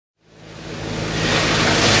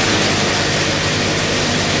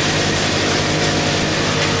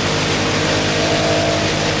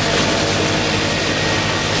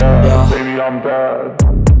I'm bad.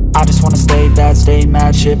 I just wanna stay bad, stay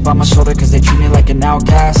mad. Chip on my shoulder cause they treat me like an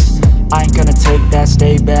outcast. I ain't gonna take that,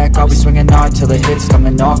 stay back. I'll be swinging hard till the hits come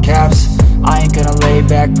in all caps. I ain't gonna lay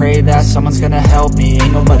back, pray that someone's gonna help me.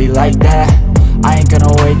 Ain't nobody like that. I ain't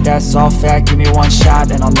gonna wait, that's all fact. Give me one shot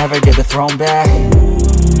and I'll never get the throne back.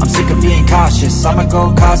 I'm sick of being cautious, I'ma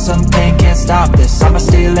go cause some pain, can't stop this. I'ma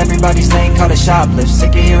steal everybody's lane, call it shoplift.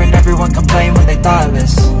 Sick of hearing everyone complain when they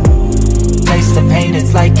thoughtless. Taste the pain,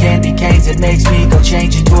 it's like candy canes. It makes me go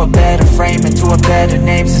change into a better frame, into a better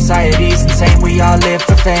name. Society's insane, we all live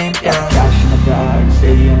for fame, yeah. Cash in the bag,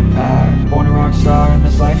 stadium packed. Born a rock star in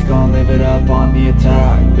this life, gon' live it up on the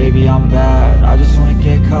attack. Baby, I'm bad, I just wanna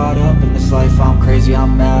get caught up in this life. I'm crazy,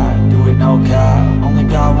 I'm mad, do it no cap. Only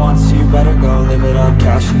God wants, so you better go live it up.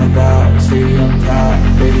 Cash in the bag, stadium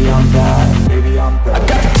packed. Baby, I'm bad, baby, I'm bad. I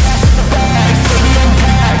got cash in the bag, stadium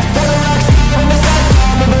packed. Born a rock star in this life,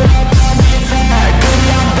 gon' live it up.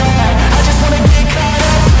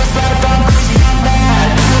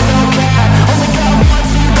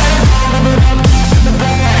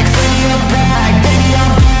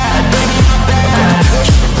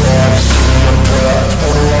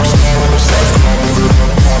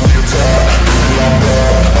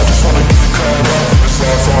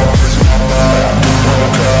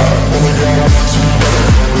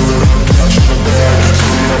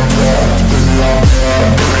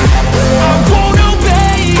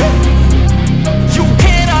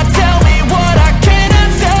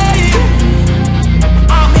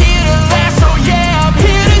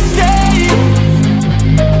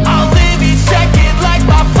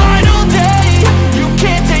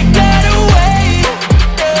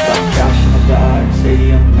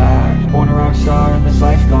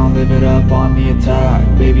 Live it up on the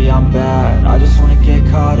attack. Baby, I'm bad, I just wanna get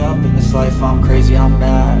caught up in this life. I'm crazy, I'm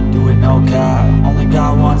mad, do it no cap. Only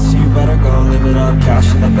God wants, so you better go live it up.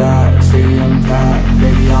 Cash in the bag, stadium packed.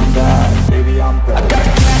 Baby, I'm bad.